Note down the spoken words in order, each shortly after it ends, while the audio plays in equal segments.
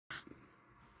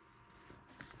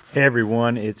Hey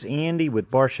everyone, it's Andy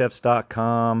with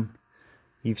barchefs.com.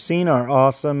 You've seen our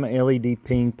awesome LED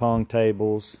ping pong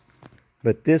tables,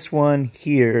 but this one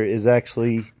here is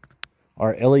actually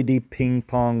our LED ping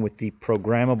pong with the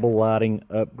programmable lighting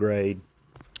upgrade.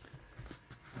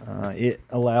 It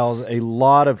allows a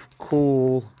lot of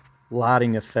cool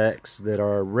lighting effects that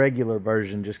our regular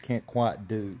version just can't quite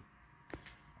do.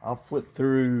 I'll flip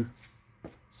through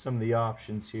some of the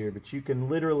options here, but you can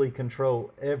literally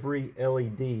control every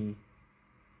LED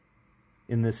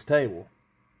in this table.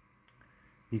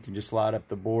 You can just light up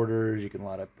the borders, you can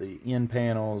light up the end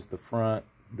panels, the front,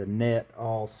 the net,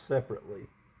 all separately.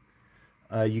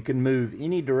 You can move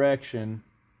any direction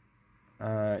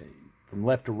from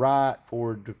left to right,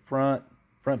 forward to front,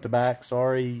 front to back,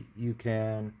 sorry. You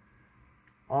can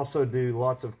also do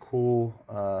lots of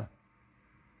cool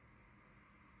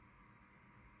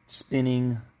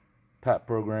spinning type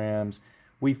programs.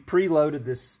 We've preloaded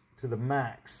this to the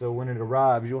max, so when it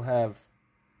arrives you'll have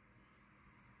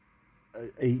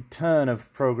a ton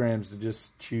of programs to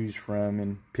just choose from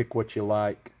and pick what you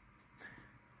like.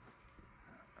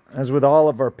 As with all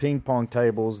of our ping pong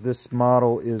tables, this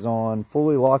model is on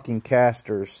fully locking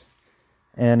casters,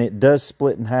 and it does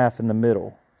split in half in the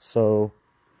middle. So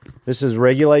this is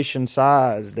regulation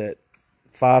sized at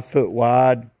 5 foot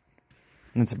wide,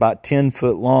 and it's about 10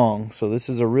 foot long. So this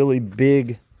is a really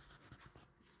big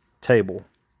table.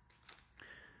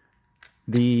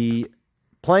 The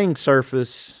playing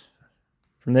surface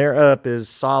from there up is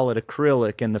solid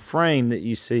acrylic, and the frame that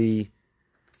you see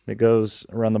that goes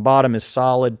around the bottom is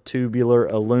solid tubular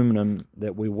aluminum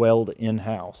that we weld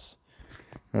in-house.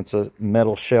 That's a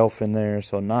metal shelf in there,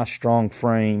 so a nice strong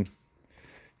frame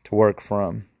to work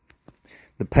from.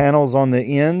 The panels on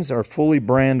the ends are fully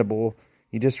brandable.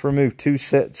 You just remove 2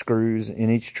 set screws in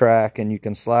each track, and you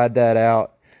can slide that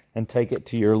out and take it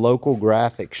to your local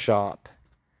graphics shop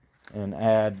and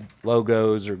add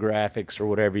logos or graphics or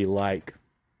whatever you like.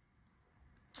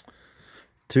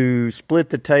 To split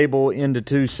the table into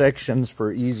 2 sections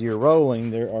for easier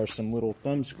rolling, there are some little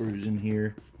thumb screws in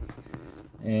here,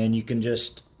 and you can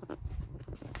just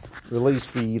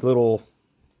release the little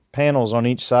panels on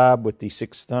each side with the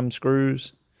 6 thumb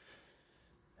screws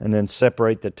and then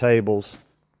separate the tables.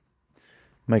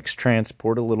 Makes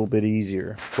transport a little bit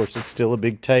easier. Of course, it's still a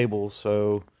big table,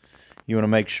 so you want to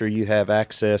make sure you have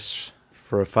access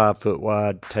for a 5 foot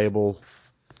wide table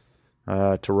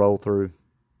to roll through.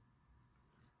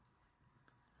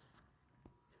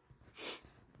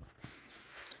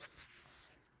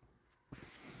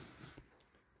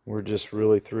 We're just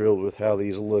really thrilled with how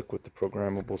these look with the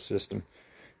programmable system.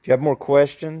 If you have more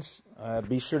questions,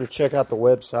 be sure to check out the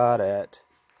website at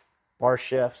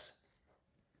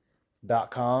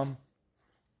barchefs.com.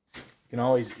 You can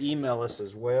always email us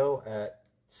as well at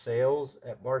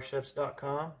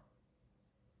sales@barchefs.com.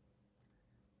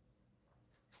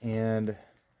 And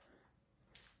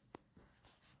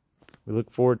we look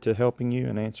forward to helping you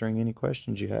and answering any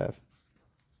questions you have.